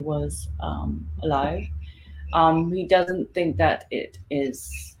was alive. He doesn't think that it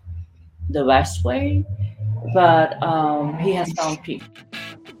is the best way, but he has found peace.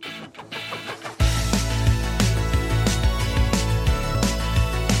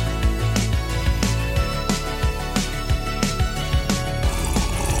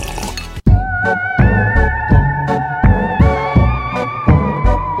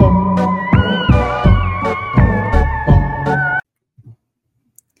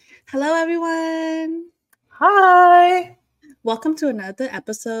 Hello, everyone. Hi. Welcome to another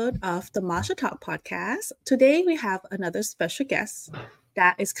episode of the Matcha Talk Podcast. Today, we have another special guest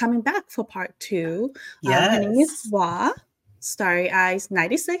that is coming back for part 2. Yes. Her name is Hoa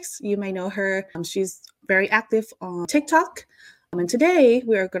Starieye96. You may know her. She's very active on TikTok. And today,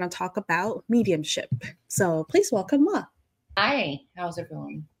 we are going to talk about mediumship. So please welcome Hoa. Hi, how's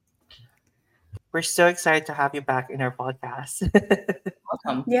everyone? We're so excited to have you back in our podcast.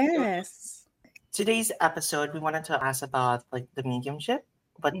 Welcome. Yes. Today's episode, we wanted to ask about the mediumship,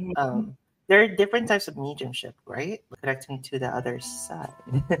 but there are different types of mediumship, right? Connecting to the other side.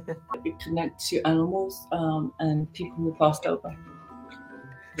 We connect to animals and people who passed over.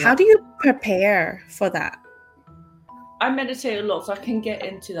 How do you prepare for that? I meditate a lot, so I can get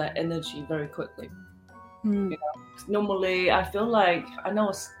into that energy very quickly. You know, normally I feel like I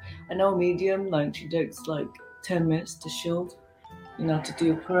know a medium, like she takes 10 minutes to shield, to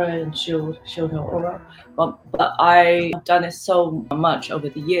do prayer and shield her aura. But I've done it so much over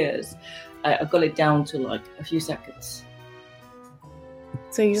the years, I got it down to a few seconds.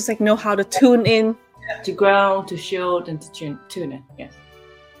 So you just know how to tune in? To ground, to shield, and to tune in, yes.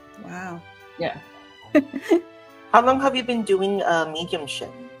 Wow. Yeah. How long have you been doing mediumship?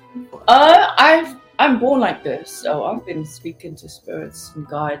 I'm born like this, so I've been speaking to spirits and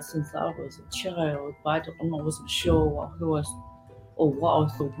guides since I was a child, but I wasn't sure what I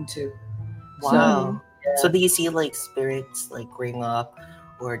was talking to. Wow. So do you see spirits growing up,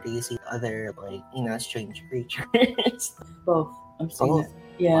 or do you see other strange creatures? Both. I'm seeing it.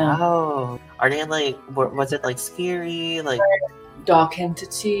 Yeah. Wow. Are they was it scary? Dark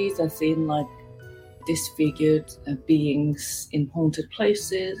entities. I've seen disfigured beings in haunted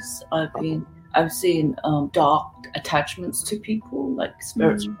places. I've seen dark attachments to people,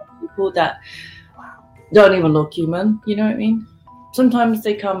 spiritual people that don't even look human, you know what I mean? Sometimes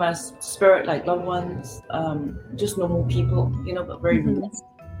they come as spirit, loved ones, just normal people, but very mystic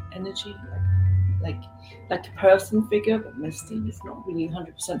energy, like a person figure, but misty. It's not really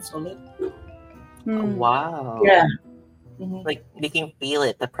 100% solid. Wow. Yeah. They can feel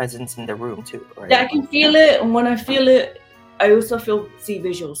it, the presence in the room too, right? Yeah, I can feel it, and when I feel it, I also see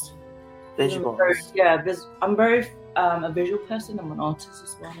visuals. Visuals. I'm very a visual person. I'm an artist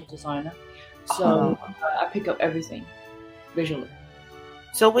as well, I'm a designer. So I pick up everything visually.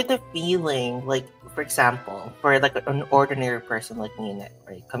 So with the feeling, for example, for an ordinary person like me,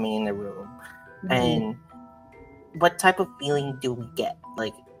 right, coming in the room, and what type of feeling do we get?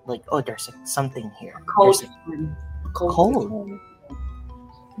 Oh, there's something here. Cold.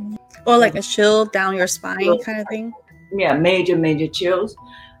 Or a chill down your spine kind of thing? Yeah, major chills.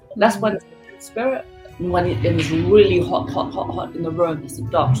 That's when it's spirit. When it is really hot in the room, it's a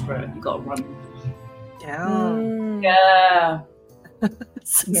dark spirit. You gotta run. Yeah.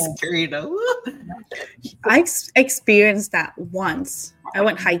 Scary though. I experienced that once. I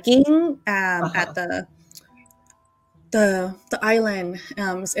went hiking at the island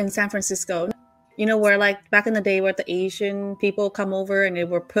in San Francisco. You know where back in the day where the Asian people come over and they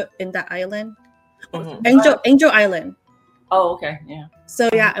were put in that island? Angel Island. Oh, okay, yeah. So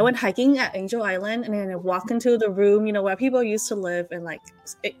yeah, I went hiking at Angel Island, and then I walked into the room, where people used to live and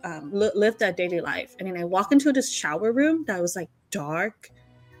live their daily life. And then I walked into this shower room that was dark,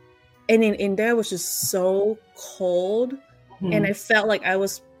 and then in there was just so cold, and I felt like I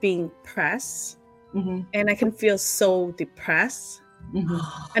was being pressed, and I can feel so depressed.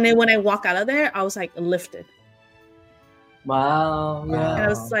 And then when I walk out of there, I was lifted. Wow. Yeah. And I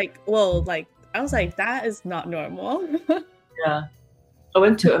was whoa, that is not normal. Yeah. I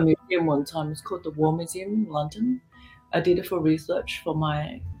went to a museum one time. It's called the War Museum in London. I did it for research for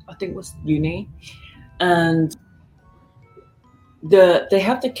I think it was uni. And they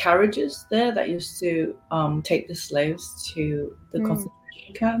have the carriages there that used to take the slaves to the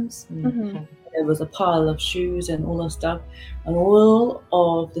concentration camps. And there was a pile of shoes and all that stuff. And all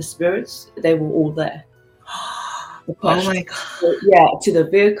of the spirits, they were all there. Oh my God. Yeah, to the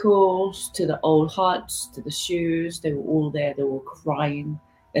vehicles, to the old huts, to the shoes, they were all there. They were crying.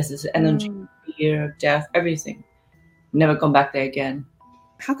 There's this energy, fear, death, everything. Never gone back there again.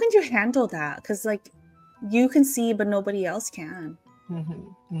 How can you handle that? Because you can see, but nobody else can.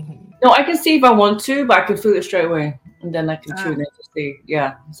 No, I can see if I want to, but I can feel it straight away, and then I can tune in to see.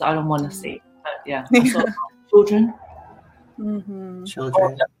 Yeah, so I don't want to see. But yeah, I saw children.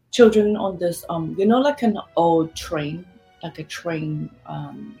 Children on this like an old train, like a train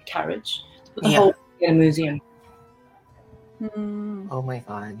carriage. Put the whole thing in a museum. Oh my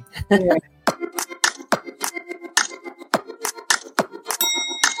god. Yeah.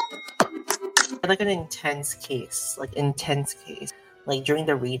 Like an intense case. Like during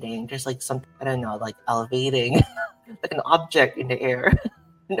the reading, there's like something, I don't know, like elevating like an object in the air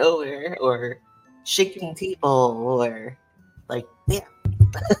nowhere, or shaking people, or like You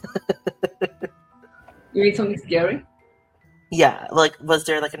mean something scary? Yeah, like was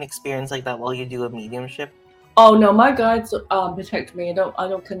there like an experience like that while you do a mediumship? Oh no, my guides protect me. I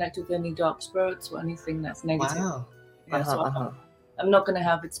don't connect with any dark spirits or anything that's negative. Wow. Yeah, so I'm not gonna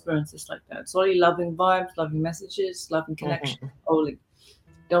have experiences like that. It's only loving vibes, loving messages, loving connection. Only.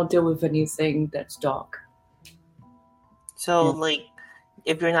 Don't deal with anything that's dark. So like,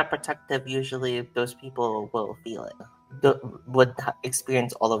 if you're not protective, usually those people will feel it. Would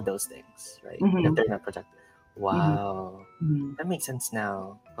experience all of those things, right? If they're not protective. Wow, that makes sense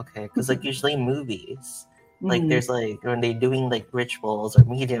now. Okay, because like usually in movies, like there's like when they're doing like rituals or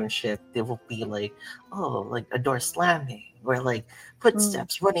mediumship, they will be like, oh, like a door slamming or like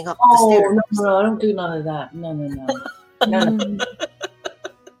footsteps running up the stairs. No, I don't do none of that. No.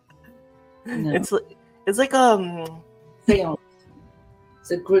 No. It's like seance.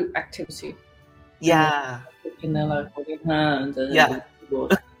 It's a group activity. Yeah. And they're like holding hands. Yeah.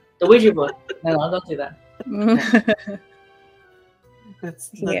 The Ouija board. No, I don't do that.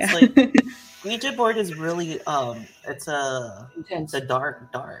 That's like Ouija board is really it's intense. It's a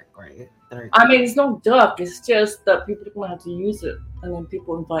dark, right? Dark. I mean, it's not dark. It's just that people don't know how to use it, and then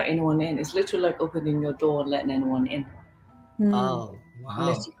people invite anyone in. It's literally like opening your door and letting anyone in. Oh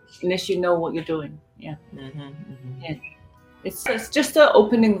wow! Unless you know what you're doing. Yeah. Yeah. It's just the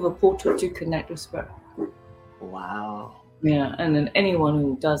opening of a portal to connect with spirit. Wow. Yeah, and then anyone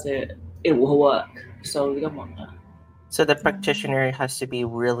who does it, it will work. So we don't want that. So the practitioner has to be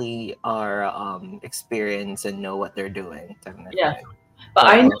really experienced and know what they're doing. Definitely. Yeah, but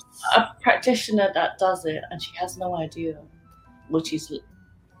I know a practitioner that does it, and she has no idea, she's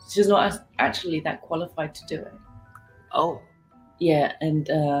not actually that qualified to do it. Oh. Yeah, and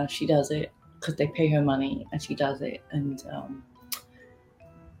she does it because they pay her money, and she does it, and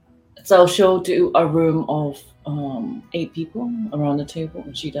so she'll do a room of 8 people around the table,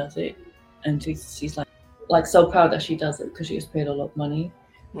 and she does it, and she's like so proud that she does it because she gets paid a lot of money.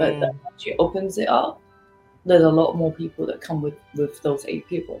 But then when she opens it up, there's a lot more people that come with those 8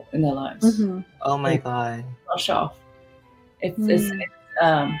 people in their lives. Oh my god! Not shut off. It's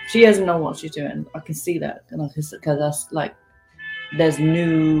she doesn't know what she's doing. I can see that, because that's like there's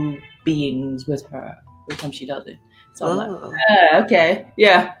new beings with her every time she does it. So I'm like, okay,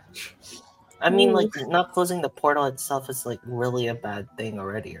 yeah. I mean, like, not closing the portal itself is like really a bad thing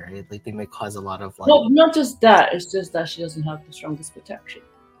already, right? Like, they may cause a lot of like. Well, not just that. It's just that she doesn't have the strongest protection.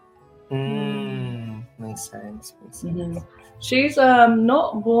 Makes sense. She's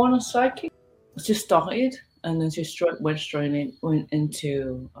not born a psychic. She just started, and then she went straight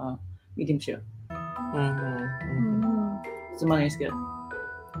into mediumship. The money is good.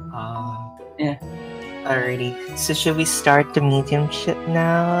 Yeah. Alrighty. So should we start the mediumship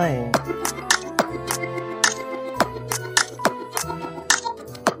now?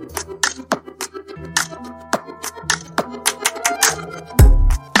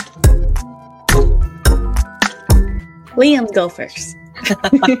 Liam, go first.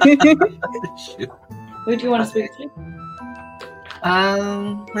 Who do you want to speak to?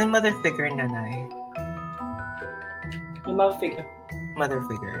 My mother figure, Nanay. Your mother figure? Mother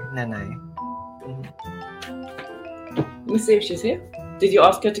figure, Nanay. Let me see if she's here. Did you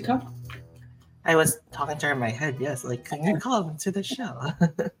ask her to come? I was talking to her in my head, yes. Like, can you come to the show?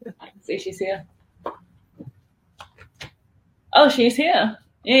 See if she's here. Oh, she's here.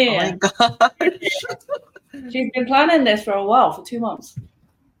 Yeah. Oh my god. She's been planning this for a while, for 2 months.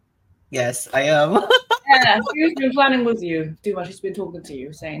 Yes, I am. Yeah, she's been planning with you. 2 months. She's been talking to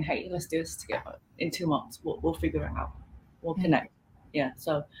you, saying, "Hey, let's do this together. In 2 months, we'll figure it out. We'll connect." Yeah.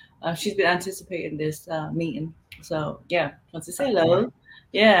 So she's been anticipating this meeting. So yeah, wants to say hello.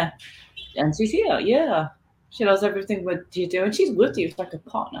 Yeah, and she's here. Yeah, she knows everything what you do, and she's with you. It's like a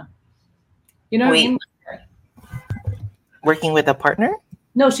partner. You know what I mean? Working with a partner?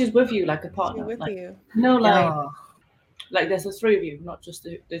 No, she's with you like a partner. She's with you. No, like there's the 3 of you, not just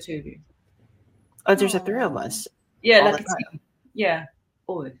the 2 of you. Oh, there's a 3 of us. Yeah, like a team. Yeah,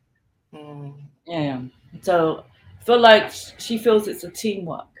 always. Yeah. So feel like she feels it's a team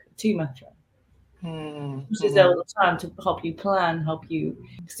effort. She's there all the time to help you plan, help you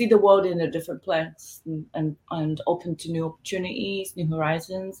see the world in a different place, and open to new opportunities, new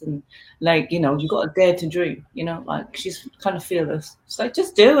horizons, and like, you know, you got to dare to dream, you know, like she's kind of fearless. It's like,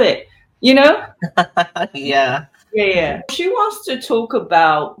 just do it, you know? Yeah. Yeah. She wants to talk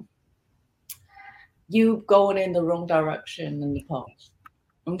about you going in the wrong direction in the past.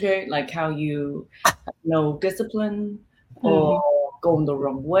 Okay, like how you have no discipline, or going the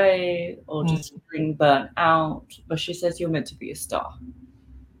wrong way, or just being burnt out. But she says you're meant to be a star.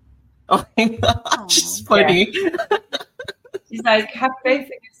 Oh my gosh, it's funny. Yeah. She's like, have faith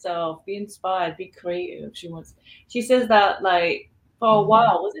in yourself, be inspired, be creative. She says that like for a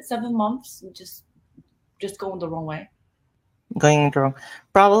while, was it 7 months? Just going the wrong way. Going wrong,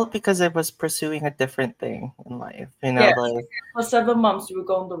 probably because I was pursuing a different thing in life. You know, like for 7 months you were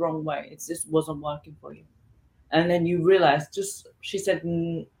going the wrong way. It just wasn't working for you, and then you realized. She said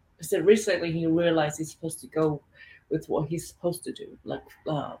recently he realized he's supposed to go with what he's supposed to do, like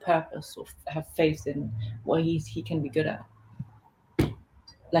purpose, or have faith in what he can be good at,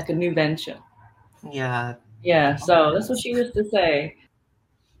 like a new venture. Yeah. So that's what she used to say.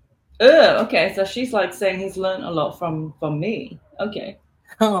 Okay, so she's like saying he's learned a lot from me. Okay.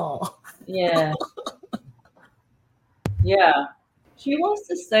 Oh. Yeah. Yeah. She wants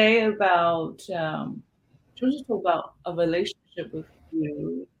to say about she wants to talk about a relationship with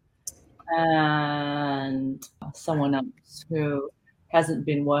you and someone else who hasn't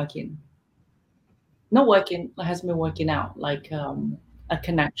been working. Not working, hasn't been working out, like a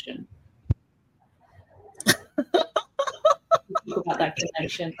connection. Talk about that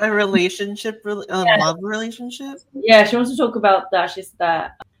connection. A relationship, love relationship? Yeah, she wants to talk about that. She's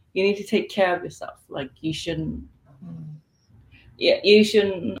that you need to take care of yourself. Like you shouldn't you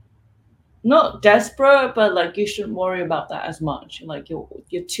shouldn't, not desperate, but like you shouldn't worry about that as much. Like you're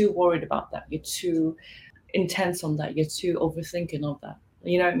too worried about that. You're too intense on that. You're too overthinking of that.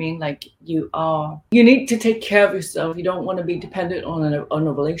 You know what I mean? Like you need to take care of yourself. You don't want to be dependent on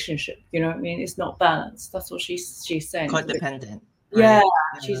a relationship. You know what I mean? It's not balanced. That's what she's saying. Codependent. Right? Yeah.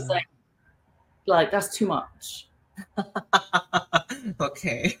 She's like that's too much.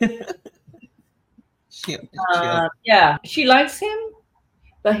 Okay. Yeah. She likes him,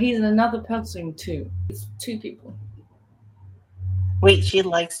 but he's another person too. It's two people. Wait, she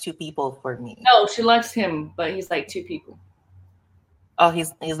likes two people for me. No, she likes him, but he's like two people. Oh,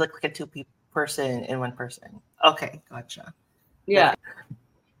 he's like a person in one person. Okay, gotcha. Yeah.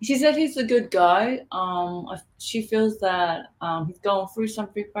 She said he's a good guy. She feels that he's going through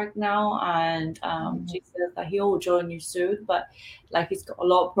something right now, and she says that he'll join you soon, but like he's got a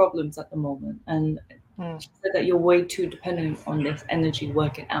lot of problems at the moment, and she said that you're way too dependent on this energy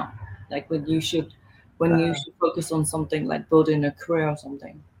working out. Like when you should focus on something like building a career or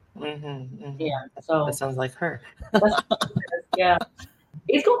something. Yeah, so that sounds like her. Yeah,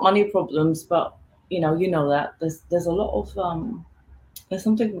 he's got money problems, but you know that there's a lot of there's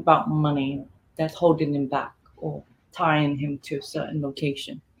something about money that's holding him back or tying him to a certain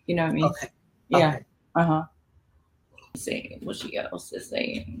location. You know what I mean? Okay. Yeah. Okay. See what she else is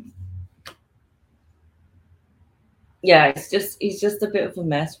saying. Yeah, he's just a bit of a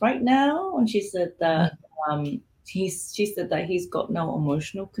mess right now. And she said that she said that he's got no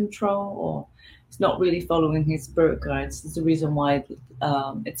emotional control, or he's not really following his spirit guides. There's a reason why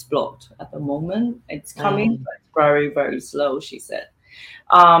it's blocked at the moment. It's coming, but it's very, very slow, she said.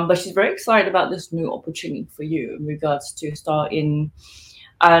 But she's very excited about this new opportunity for you in regards to starting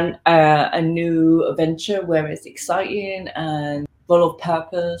a new venture where it's exciting and full of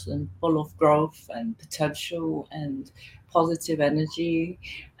purpose and full of growth and potential and positive energy,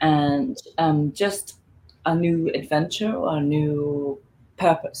 and just a new adventure or a new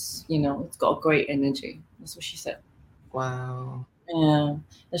purpose. You know, it's got a great energy. That's what she said. Wow. Yeah.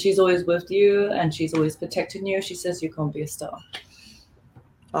 And she's always with you and she's always protecting you. She says you can't be a star.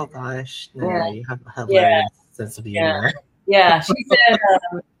 Oh gosh, yeah, you have a hilarious sense of humor. Yeah, she said,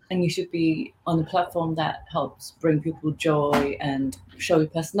 and you should be on a platform that helps bring people joy and show your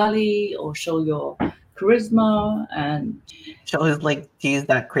personality or show your charisma, and she always like to use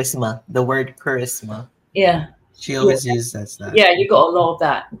that charisma, the word charisma. Yeah, she always uses that. Yeah, you got a lot of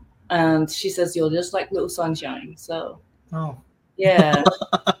that, and she says you're just like little sunshine. So, yeah,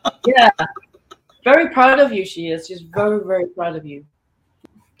 yeah, very proud of you. She is. She's very, very proud of you.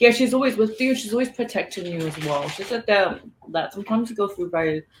 Yeah, she's always with you. She's always protecting you as well. She said that sometimes you go through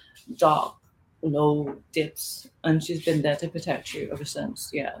very dark, low dips, and she's been there to protect you ever since.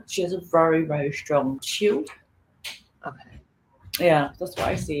 Yeah, she has a very, very strong shield. Okay. Yeah, that's what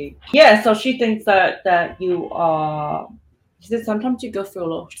I see. Yeah, so she thinks that you are. She said sometimes you go through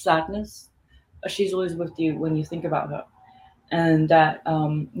a lot of sadness, but she's always with you when you think about her, and that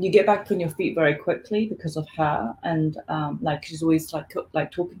you get back on your feet very quickly because of her, and like she's always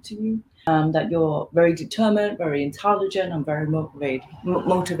like talking to you. That you're very determined, very intelligent, and very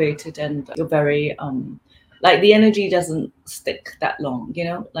motivated, and you're very like the energy doesn't stick that long. You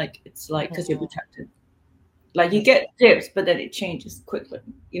know, like it's like because you're protected. Like you get dips, but then it changes quickly.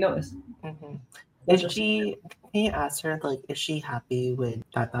 You notice? Mm-hmm. Can you ask her, like, is she happy with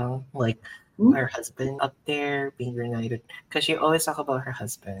Tatang, like her husband up there being reunited? Because she always talk about her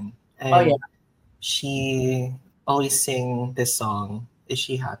husband, and she always sing this song. Is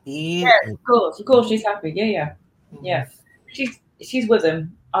she happy? Yeah, of course, she's happy. Yeah. She's with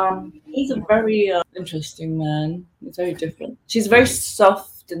him. He's a very interesting man. He's very different. She's very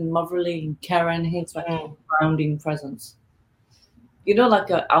soft and motherly and caring. He's like a grounding presence. You know, like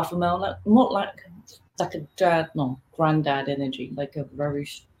an alpha male, like not like a dad, no, granddad energy, like a very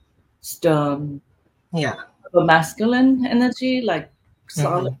stern, a masculine energy, like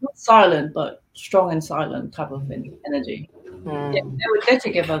silent, not silent, but strong and silent type of energy. Yeah, they're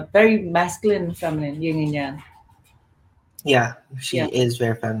together, very masculine and feminine, yin and yang. Yeah, she is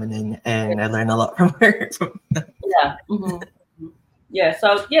very feminine, and I learned a lot from her. Yeah. Mm-hmm. Yeah,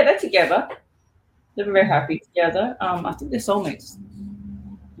 so they're together. They're very happy together. I think they're soulmates.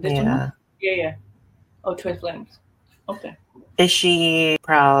 Yeah. Oh, twin flames. Okay. Is she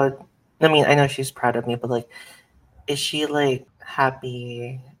proud? I mean, I know she's proud of me, but like, is she like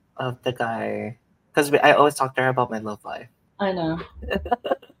happy of the guy? Because I always talk to her about my love life. I know.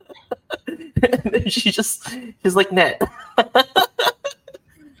 she's like Net.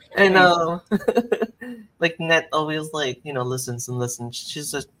 I know. Like Net always like, listens and listens.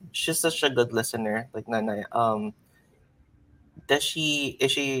 She's such a good listener, like Nanay. Is she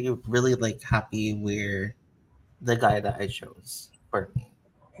really like happy with the guy that I chose for me,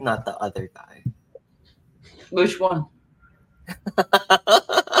 not the other guy? Which one?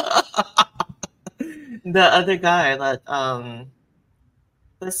 The other guy that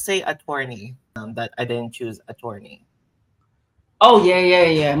let's say attorney, that I didn't choose attorney. Oh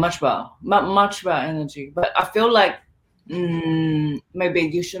yeah, much better, much better energy. But I feel like maybe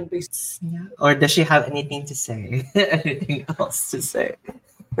you shouldn't be. Yeah. Or does she have anything to say? Anything else to say?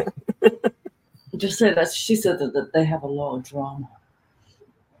 Just say that she said that they have a lot of drama.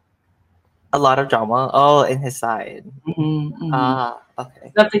 A lot of drama. Oh, in his side.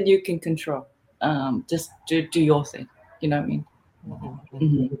 Okay. Nothing you can control. Just do your thing. You know what I mean?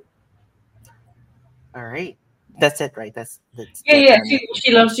 Mm-hmm. All right. That's it, right? That's yeah.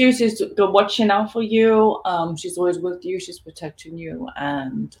 She loves you. She's watching out for you. She's always with you. She's protecting you,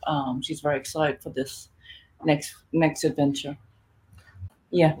 and she's very excited for this next adventure.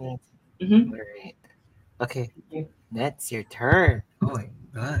 Yeah. Mm-hmm. All right. Okay. That's your turn. Oh my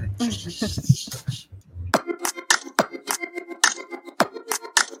god.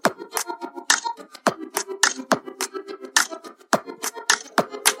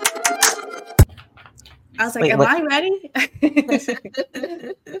 I was like, am I ready?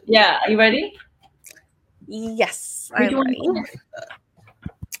 Yeah, are you ready? Yes, I'm ready.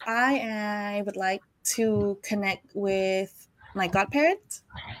 I would like to connect with my godparent.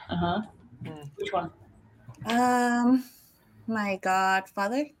 Which one? My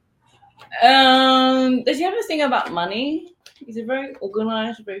godfather. Does he have a thing about money? Is he very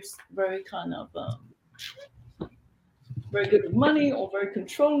organized, very kind of very good with money, or very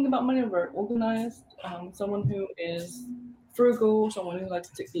controlling about money, or very organized? Someone who is frugal, someone who likes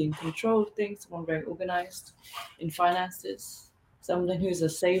to be in control of things, someone very organized in finances, someone who's a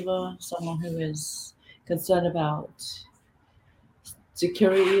saver, someone who is concerned about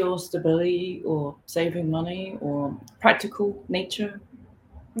security or stability or saving money or practical nature.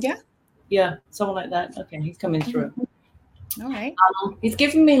 Yeah, someone like that. Okay, he's coming through. All right. He's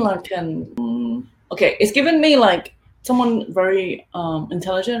giving me like it's giving me like someone very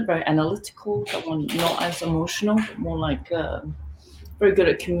intelligent, very analytical, someone not as emotional, but more like very good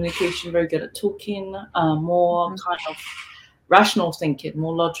at communication, very good at talking, more kind of rational thinking,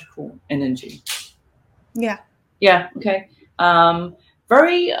 more logical energy. Yeah, okay.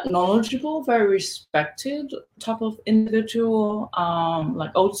 Very knowledgeable, very respected type of individual,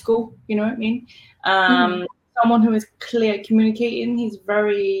 like old school, you know what I mean? Someone who is clear communicating. He's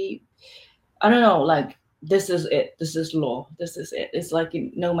very, I don't know, like, this is it. This is law. This is it. It's like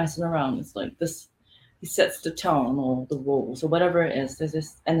no messing around. It's like this. He sets the tone or the rules or whatever it is. There's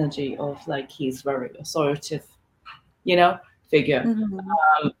this energy of like he's very authoritative, figure.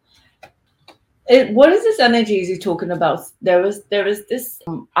 What is this energy is he talking about? There is this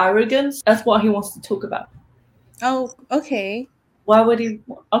arrogance. That's what he wants to talk about. Oh, okay. Why would he?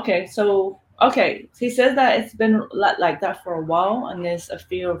 Okay, so he says that it's been like that for a while, and there's a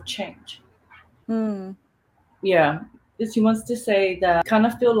fear of change. Yeah, he wants to say that kind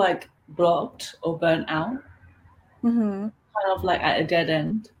of feel like blocked or burnt out, kind of like at a dead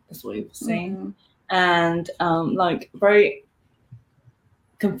end. That's what he was saying, and like very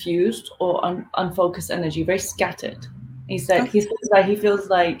confused or unfocused energy, very scattered. He said he feels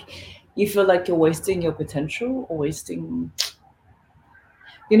like you feel like you're wasting your potential or wasting.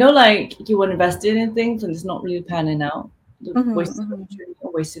 You know, like you were invested in things and it's not really panning out. Wasted opportunity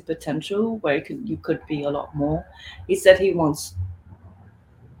or wasted potential where you could be a lot more. He said he wants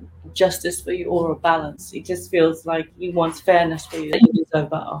justice for you or a balance. He just feels like he wants fairness for you. That you deserve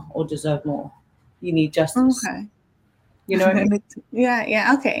better or deserve more. You need justice. Okay. You know what I mean?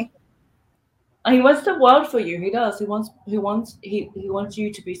 Yeah, okay. And he wants the world for you. He does. He wants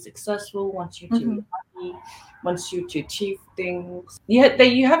you to be successful, wants you to be happy, wants you to achieve things.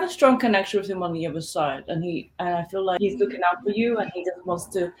 You have a strong connection with him on the other side, and I feel like he's looking out for you, and he just wants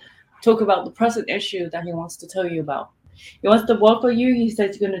to talk about the present issue that he wants to tell you about. He wants to work for you. He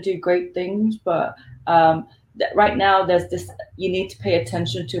says you're going to do great things, but right now there's this. You need to pay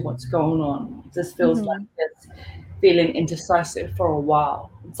attention to what's going on. It just feels like it's feeling indecisive for a while.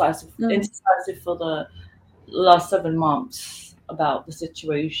 Indecisive for the last 7 months about the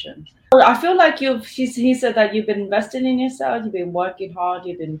situation. I feel like he said that you've been investing in yourself, you've been working hard,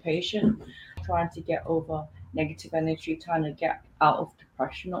 you've been patient, trying to get over negative energy, trying to get out of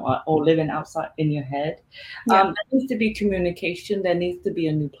depression or living outside in your head. There needs to be communication. There needs to be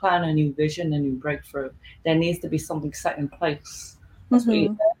a new plan, a new vision, a new breakthrough. There needs to be something set in place. That's what he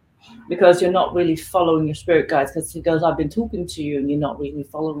said. Because you're not really following your spirit guides. Because he goes, I've been talking to you and you're not really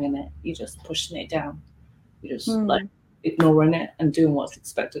following it. You're just pushing it down. You're just like ignoring it and doing what's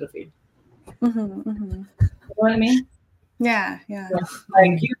expected of you. You know what I mean? Yeah.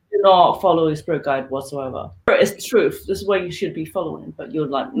 Like you do not follow your spirit guide whatsoever. It's truth. This is where you should be following. But you're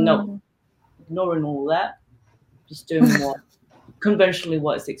like, no, ignoring all that. Just doing conventionally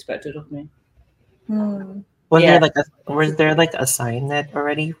what is expected of me. Was there like a sign that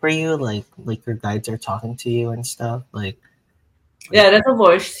already for you, like your guides are talking to you and stuff, like? Yeah, that's a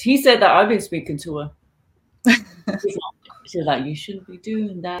voice. He said that I've been speaking to her. She's like, you shouldn't be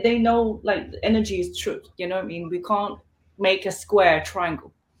doing that. They know, like, the energy is truth. You know what I mean? We can't make a square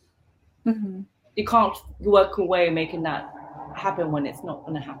triangle. You can't work away making that happen when it's not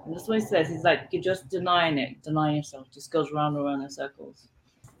going to happen. That's what he says. He's like, you're just denying it. Deny yourself. Just goes round and round in circles.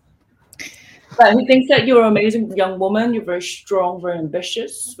 But he thinks that you're an amazing young woman. You're very strong, very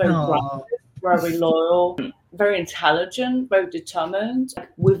ambitious, very grounded, very loyal, very intelligent, very determined.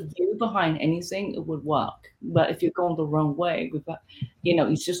 With you behind anything, it would work. But if you're going the wrong way,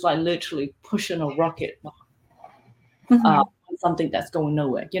 it's just like literally pushing a rocket on something that's going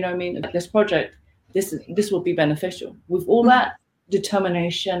nowhere. You know what I mean? This project, this will be beneficial. With all that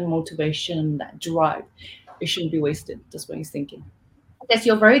determination, motivation, that drive, it shouldn't be wasted. That's what he's thinking. Yes,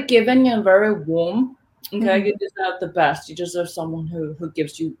 you're very giving, you're very warm. Okay, you deserve the best. You deserve someone who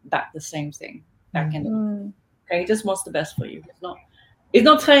gives you back the same thing. Okay, he just wants the best for you. He's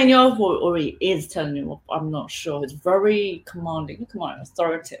not telling you off, or he is telling you off. I'm not sure. It's very commanding,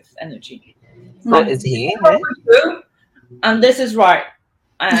 authoritative energy. What is he? And this is right.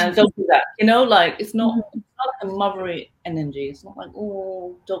 And don't do that. It's not a motherly energy. It's not like,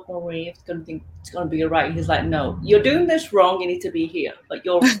 oh, don't worry, it's gonna be right. He's like, no, you're doing this wrong. You need to be here. But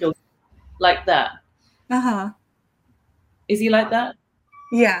you're like that. Is he like that?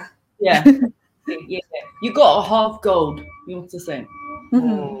 Yeah. Yeah. You got a half gold. You want to say?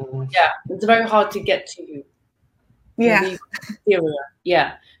 Yeah, it's very hard to get to you. Yeah.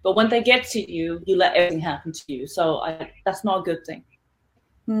 Yeah. But when they get to you, you let everything happen to you. So that's not a good thing.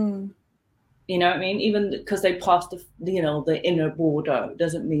 You know what I mean? Even because they passed the inner border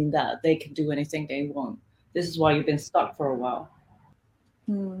doesn't mean that they can do anything they want. This is why you've been stuck for a while.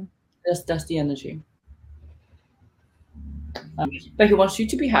 That's the energy. But he wants you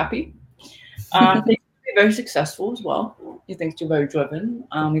to be happy. He thinks you be very successful as well. He thinks you're very driven.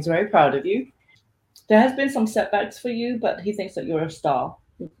 He's very proud of you. There has been some setbacks for you, but he thinks that you're a star.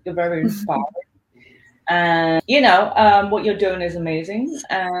 You're very inspiring. And what you're doing is amazing,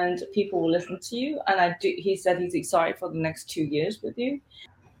 and people will listen to you. And he said he's excited for the next 2 years with you.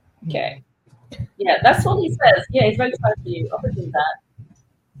 Okay, yeah, that's what he says. Yeah, he's very excited for you. Other than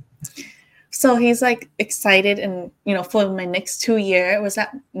that, so he's like excited, and for my next 2 years. Was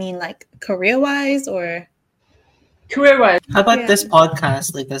that mean like career wise or? Career-wise, How about this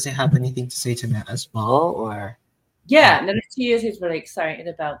podcast? Like, does it have anything to say to Matt as well, or? Yeah, in the next 2 years, he's really excited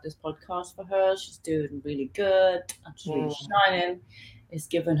about this podcast for her. She's doing really good. She's really shining. It's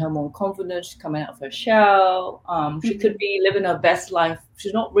given her more confidence. She's coming out of her shell. She could be living her best life.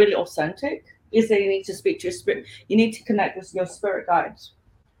 She's not really authentic. You say you need to speak to your spirit. You need to connect with your spirit guides.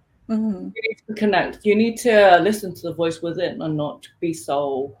 You need to connect. You need to listen to the voice within and not be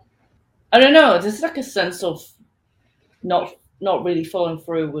so. I don't know. There's like a sense of not really following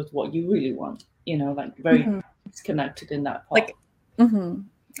through with what you really want. You know, like very disconnected in that part. Like, I don't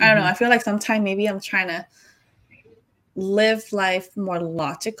know. I feel like sometimes maybe I'm trying to live life more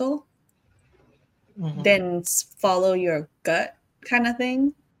logical than follow your gut kind of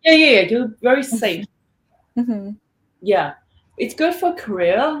thing. Yeah. You're very safe. Yeah. It's good for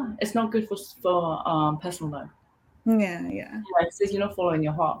career. It's not good for personal life. Yeah. It says you're not following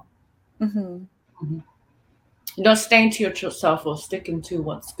your heart. You're not staying to yourself or sticking to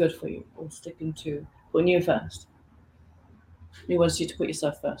what's good for you or sticking to putting you first. He wants you to put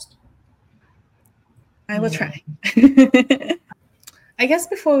yourself first. I will try. I guess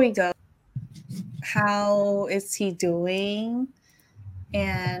before we go, how is he doing?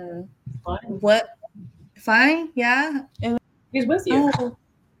 And what? Fine, yeah. He's with you.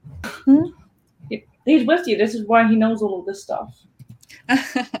 He's with you. This is why he knows all of this stuff.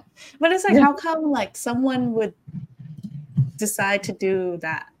 But it's like, how come like someone would decide to do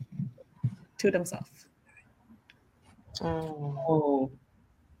that to themselves?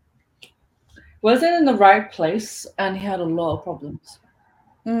 Wasn't in the right place, and he had a lot of problems.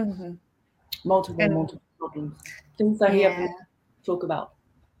 Multiple problems. Things that he had to talk about.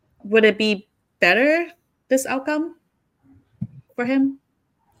 Would it be better, this outcome, for him?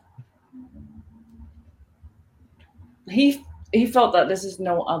 He felt that this is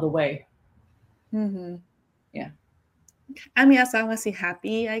no other way. Yeah. I mean, as long as he's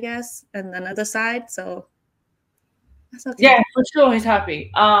happy, I guess, and another side, so that's okay. Yeah, for sure he's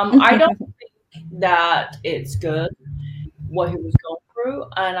happy. I don't think that it's good what he was going through,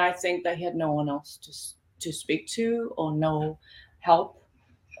 and I think that he had no one else to speak to, or no help,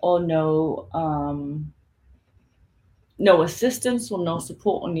 or no assistance or no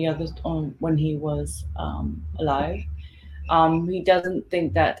support on the others when he was alive. He doesn't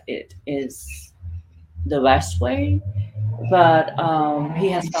think that it is the best way, but he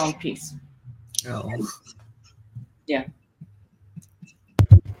has found peace. Yeah.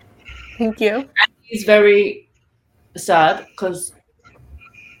 Thank you. And he's very sad because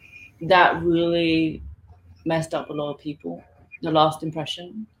that really messed up a lot of people, the last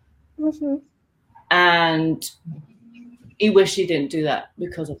impression. And he wished he didn't do that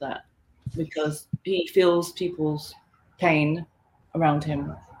because of that, because he feels people's pain around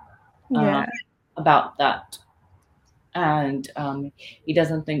him about that. And he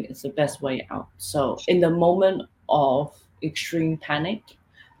doesn't think it's the best way out. So in the moment of extreme panic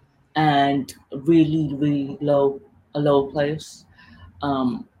and really low place,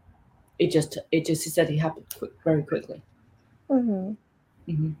 it just he said it happened very quickly.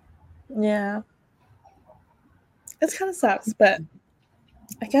 Yeah, it kind of sucks, but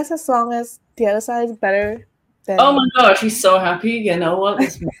I guess as long as the other side is better, then... Oh my gosh, he's so happy. You know what?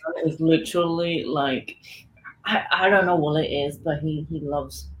 This man is literally like, I don't know what it is, but he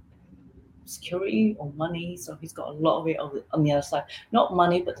loves security or money, so he's got a lot of it on the other side. Not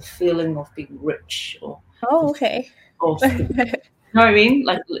money, but the feeling of being rich or okay. Or you know what I mean?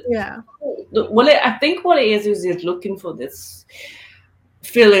 Like, yeah. Well, I think what it is he's looking for this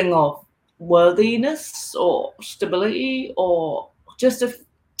feeling of worthiness or stability or just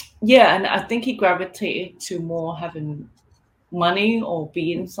and I think he gravitated to more having money or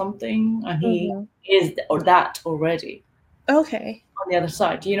being something, and he is that already. Okay. On the other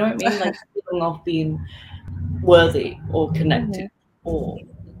side, you know what I mean? Like feeling of being worthy or connected, or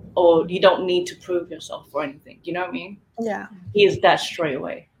you don't need to prove yourself or anything. You know what I mean? Yeah. He is that straight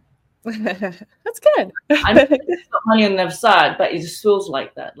away. That's good. I know he's got money on the other side, but it just feels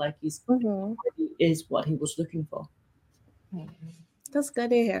like that. Like he is what he was looking for. That's good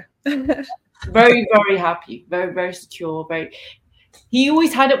to hear. Very, very happy. Very, very secure. He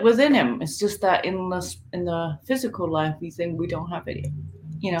always had it within him. It's just that in the physical life, we think we don't have it.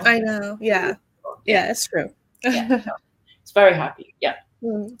 You know. I know. Yeah. Yeah, it's true. It's very happy. Yeah.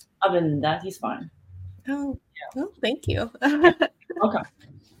 Other than that, he's fine. Oh, thank you. Okay.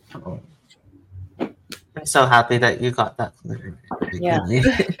 I'm so happy that you got that clear.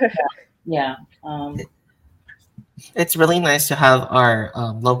 Yeah. It's really nice to have our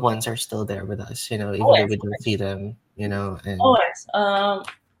loved ones are still there with us, you know, even though we don't see them, you know. And... Always.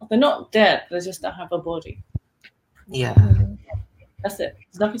 They're not dead. They just don't have a body. Yeah. That's it.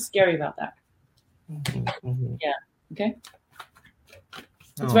 There's nothing scary about that. Yeah. Okay.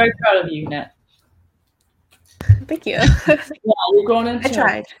 It's very proud of you, Nat. Thank you. You've grown into I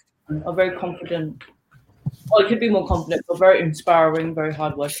tried. a very confident, well, it could be more confident, but very inspiring, very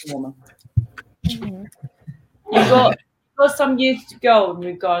hardworking woman. You've got some years to go in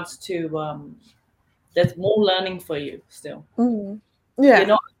regards to there's more learning for you still. Yeah. You're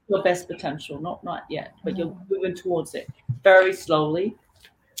not at your best potential, not yet, but you're moving towards it very slowly.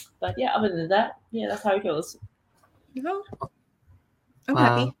 But yeah, other than that, yeah, that's how it goes. I'm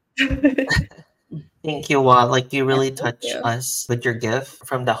happy. Thank you, Wa. Like, you really touch us with your gift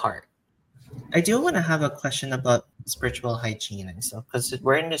from the heart. I do want to have a question about spiritual hygiene and stuff, because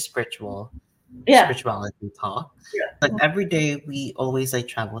we're in the spirituality talk. But every day we always like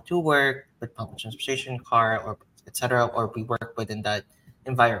travel to work with public transportation, car, or etc., or we work within that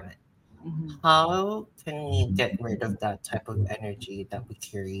environment. How can we get rid of that type of energy that we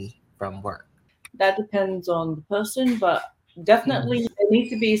carry from work? That depends on the person, but definitely there needs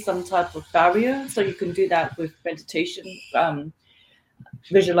to be some type of barrier. So you can do that with meditation.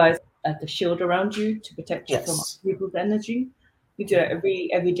 Visualize the shield around you to protect you from people's energy. You do it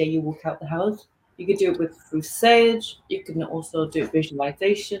every day you walk out the house. You can do it through sage. You can also do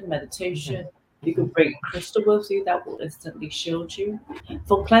visualization, meditation. You can bring crystal with you that will instantly shield you.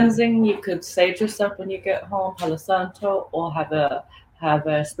 For cleansing, you could sage yourself when you get home, Palo Santo, or have a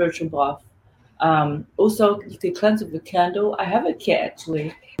spiritual bath. Also, you could cleanse with a candle. I have a kit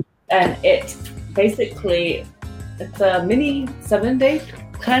actually, and it's a mini 7-day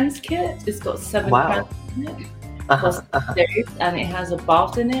cleanse kit. It's got 7 candles in it. For 7 days, and it has a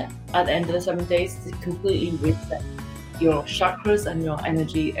bath in it at the end of the 7 days to completely reset your chakras and your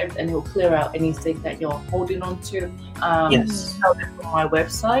energy, and it will clear out anything that you're holding on to. It's on my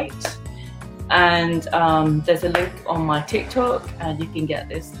website, and there's a link on my TikTok, and you can get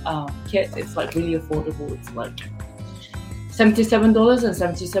this kit. It's like really affordable. It's like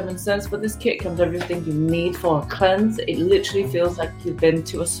 $77.77 for this kit. Comes everything you need for a cleanse. It literally feels like you've been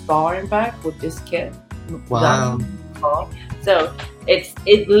to a spa and back with this kit. Wow. So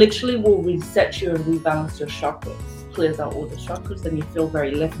it literally will reset you and rebalance your chakras, clears out all the chakras, and you feel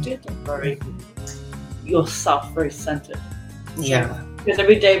very lifted and very yourself, very centered. Yeah. Because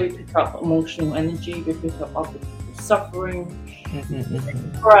every day we pick up emotional energy, we pick up other people's suffering.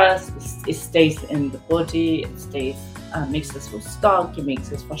 For us, it stays in the body. It stays, makes us feel stuck. It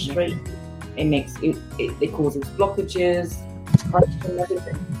makes us frustrated. It causes blockages, and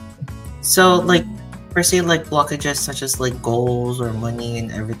everything. So, like, per se, like blockages such as like goals or money and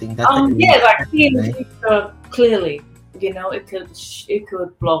everything. That like seeing the clearly. You know, it could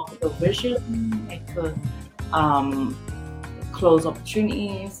block the vision. It could close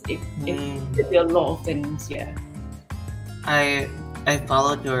opportunities. It could be a lot of things. Yeah. I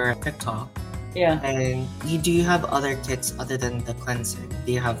followed your TikTok. Yeah. And do you have other kits other than the cleansing?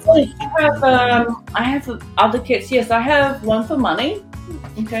 Do you have? I have other kits. Yes, I have one for money.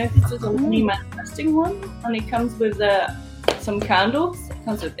 Okay, this is a money manifesting one, and it comes with some candles. It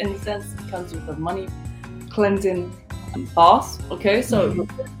comes with incense. It comes with a money cleansing bath. Okay, so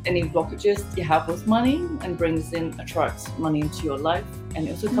any blockages you have with money and attracts money into your life. And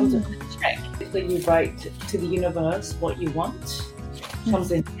it also comes with a check. So you write to the universe what you want.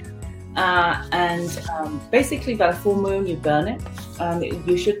 Comes in. Basically by the full moon you burn it.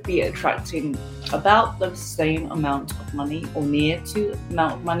 You should be attracting about the same amount of money or near to the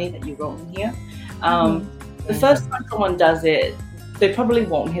amount of money that you wrote in here. The first time someone does it, they probably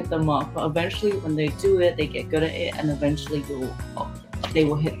won't hit the mark, but eventually when they do it, they get good at it, and eventually they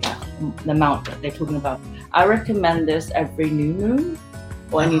will hit the amount that they're talking about. I recommend this every new moon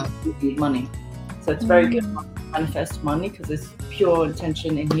or any money. So it's very good to manifest money because it's pure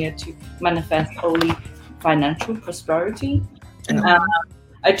intention in here to manifest only financial prosperity.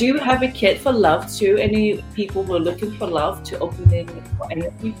 I do have a kit for love too. Any people who are looking for love, to opening for any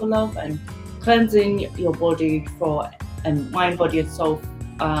people love and cleansing your body and mind, body, and soul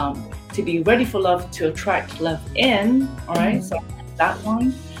to be ready for love, to attract love in. All right, so that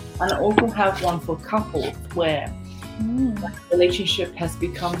one, and I also have one for couples where the relationship has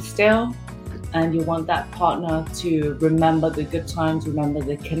become stale, and you want that partner to remember the good times, remember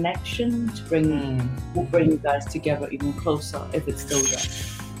the connection, to bring you guys together even closer if it's still there.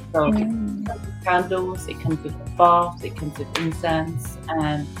 So it comes with candles, it comes with baths, it comes with incense,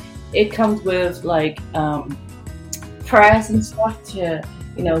 and it comes with like prayers and stuff to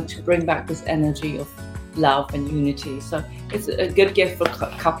bring back this energy of love and unity. So it's a good gift for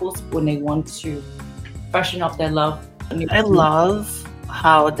couples when they want to freshen up their love. I love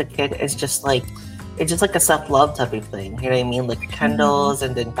how the kit is just like, it's just like a self-love type of thing. You know what I mean? Like candles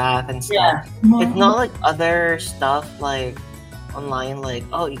and then bath and stuff. Yeah. It's not like other stuff like online, like,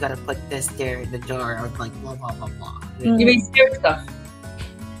 oh, you gotta put this there in the jar, or like blah blah blah blah. You mean spirit stuff?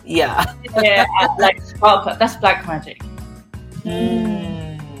 Yeah. Yeah, like that's black magic.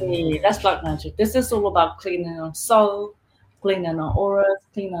 Yeah, that's black magic. This is all about cleaning our soul, cleaning our auras,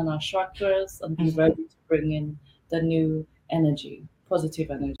 cleaning our chakras, and be ready to bring in the new energy, positive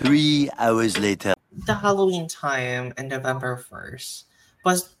energy. 3 hours later. The Halloween time and November 1st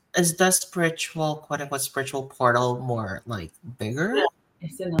is the spiritual, quote unquote, spiritual portal more like bigger? Yeah,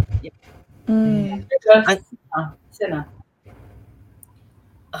 it's enough. Yeah. Because it's enough.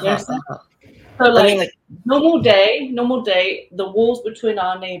 Yes. So like normal day, the walls between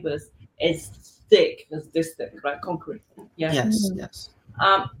our neighbors is thick as this thing, right? Concrete. Yeah. Yes.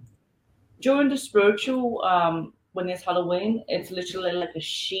 During the spiritual, when it's Halloween, it's literally like a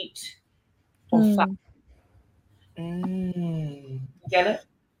sheet of fat. You get it?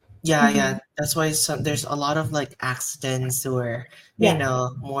 Yeah. That's why there's a lot of like accidents or you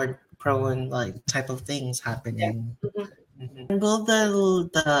know, more prone like type of things happening. And will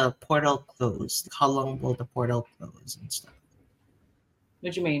the portal close? How long will the portal close and stuff?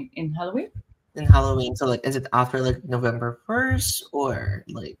 What do you mean in Halloween? In Halloween, so like, is it after like November 1st or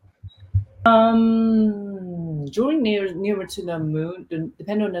like? During nearer to the moon,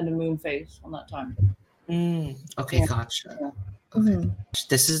 depending on the moon phase on that time. Okay, gotcha. Yeah. Okay.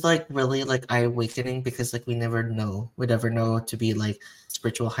 This is like really like eye-awakening because like we never know to be like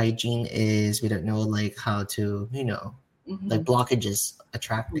spiritual hygiene is. We don't know like how to, you know, like blockages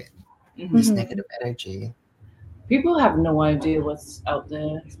attract it. This negative energy. People have no idea what's out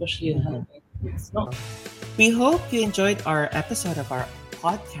there, especially in Halloween. It's not. We hope you enjoyed our episode of our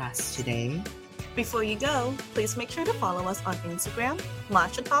podcast today. Before you go, please make sure to follow us on Instagram,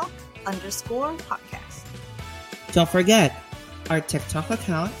 Matcha Talk _podcast. Don't forget our TikTok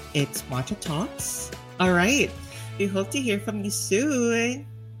account. It's Matcha Talks. All right. We hope to hear from you soon.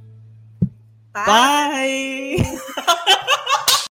 Bye. Bye.